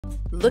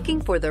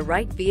Looking for the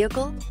right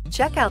vehicle?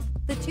 Check out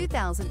the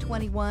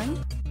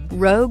 2021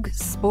 Rogue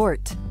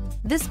Sport.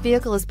 This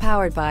vehicle is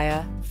powered by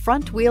a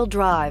front-wheel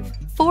drive,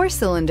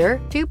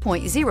 4-cylinder,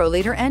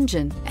 2.0-liter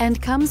engine,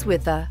 and comes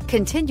with a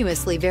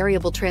continuously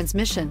variable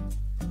transmission.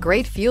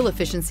 Great fuel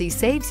efficiency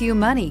saves you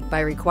money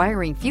by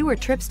requiring fewer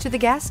trips to the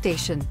gas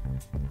station.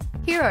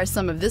 Here are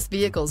some of this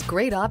vehicle's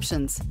great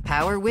options: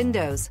 power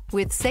windows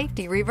with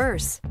safety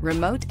reverse,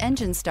 remote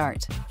engine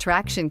start,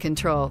 traction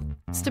control,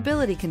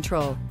 stability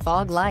control,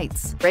 fog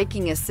lights,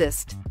 braking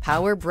assist,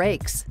 power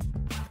brakes.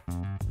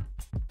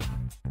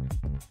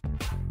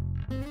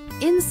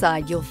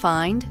 Inside you'll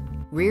find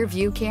rear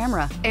view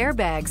camera,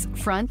 airbags,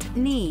 front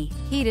knee,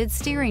 heated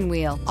steering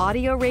wheel,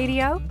 audio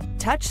radio,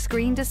 touch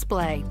screen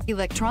display,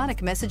 electronic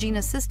messaging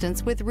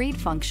assistance with read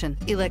function,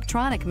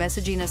 electronic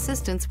messaging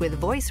assistance with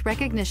voice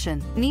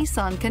recognition,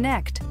 Nissan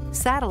Connect,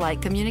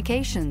 satellite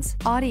communications,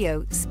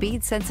 audio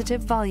speed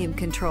sensitive volume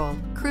control,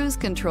 cruise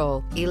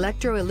control,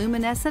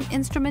 electroluminescent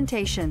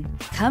instrumentation.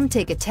 Come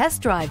take a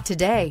test drive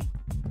today.